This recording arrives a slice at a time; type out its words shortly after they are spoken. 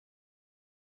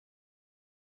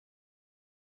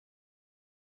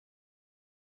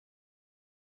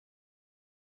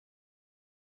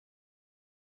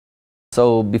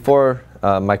So before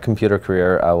my computer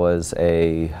career, I was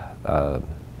I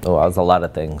was a lot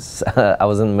of things. I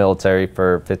was in the military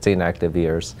for 15 active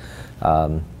years.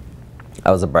 I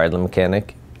was a bridle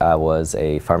mechanic. I was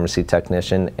a pharmacy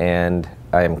technician, and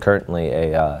I am currently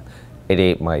a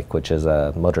 88 mic, which is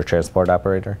a motor transport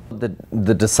operator.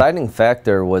 The deciding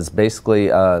factor was basically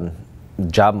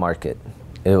job market.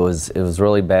 It was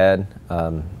really bad.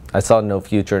 I saw no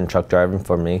future in truck driving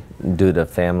for me due to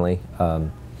family.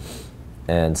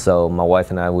 And so my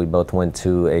wife and I, we both went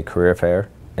to a career fair,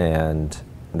 and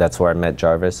that's where I met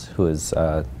Jarvis, who is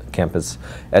campus,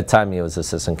 at the time he was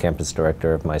assistant campus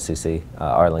director of myCC,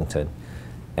 Arlington.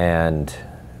 And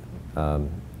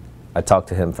I talked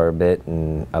to him for a bit,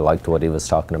 and I liked what he was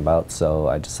talking about, so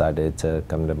I decided to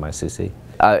come to myCC.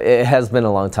 It has been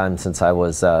a long time since I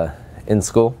was in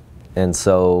school, and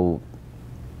so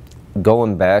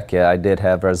going back, yeah, I did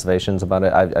have reservations about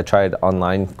it. I tried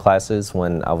online classes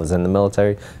when I was in the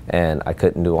military, and I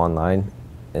couldn't do online.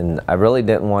 And I really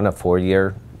didn't want a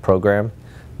 4-year program,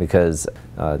 because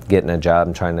getting a job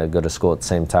and trying to go to school at the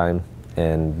same time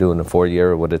and doing a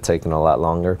 4-year would have taken a lot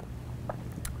longer.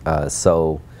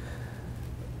 So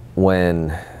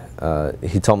when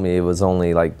he told me it was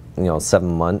only like,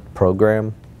 7-month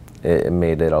program, it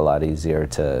made it a lot easier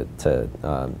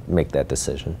to make that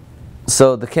decision.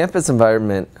 So the campus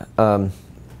environment,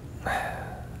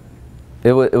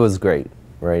 it was great,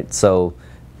 right? So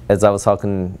as I was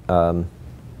talking,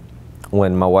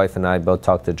 when my wife and I both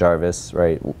talked to Jarvis,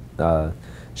 right,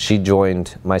 she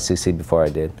joined myCC before I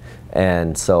did.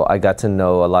 And so I got to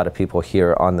know a lot of people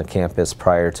here on the campus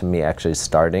prior to me actually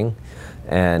starting.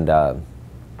 And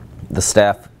the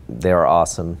staff, they were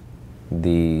awesome.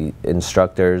 The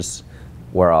instructors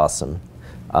were awesome.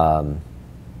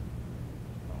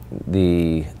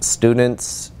 The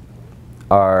students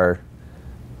are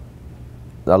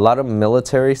a lot of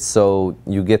military, so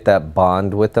you get that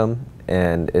bond with them,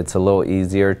 and it's a little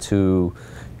easier to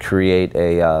create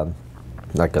a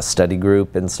like a study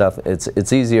group and stuff.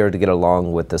 It's easier to get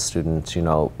along with the students,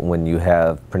 when you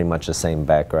have pretty much the same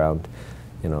background,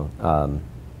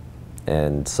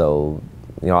 and so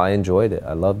I enjoyed it.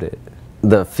 I loved it.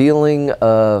 The feeling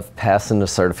of passing the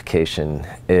certification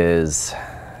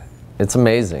it's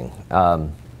amazing.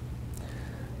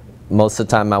 Most of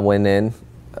the time I went in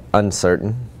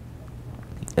uncertain,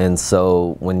 and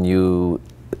so when you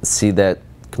see that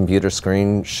computer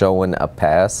screen showing a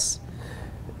pass,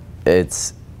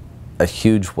 it's a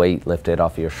huge weight lifted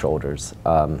off your shoulders.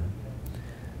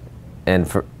 And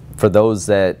for those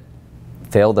that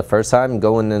failed the first time,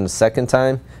 going in the second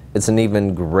time, it's an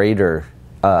even greater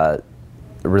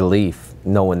relief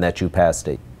knowing that you passed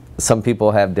it. Some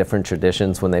people have different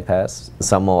traditions when they pass.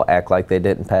 Some will act like they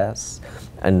didn't pass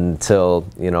until,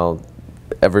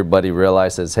 everybody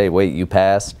realizes, hey, wait, you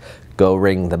passed, go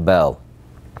ring the bell.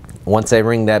 Once they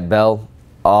ring that bell,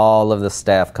 all of the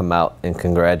staff come out and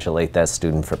congratulate that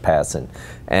student for passing.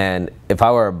 And if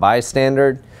I were a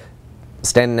bystander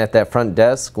standing at that front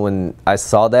desk, when I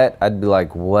saw that, I'd be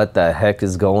like, what the heck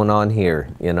is going on here,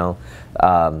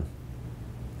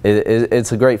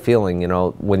 It's a great feeling,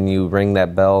 when you ring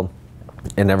that bell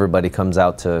and everybody comes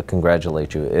out to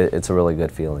congratulate you. It's a really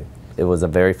good feeling. It was a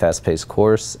very fast-paced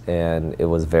course, and it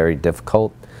was very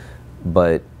difficult,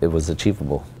 but it was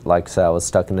achievable. Like I said, I was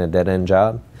stuck in a dead-end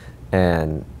job,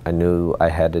 and I knew I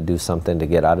had to do something to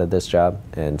get out of this job,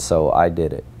 and so I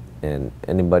did it. And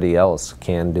anybody else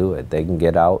can do it. They can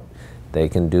get out, they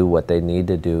can do what they need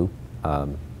to do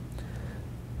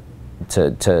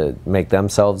to make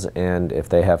themselves, and if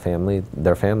they have family,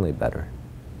 their family better.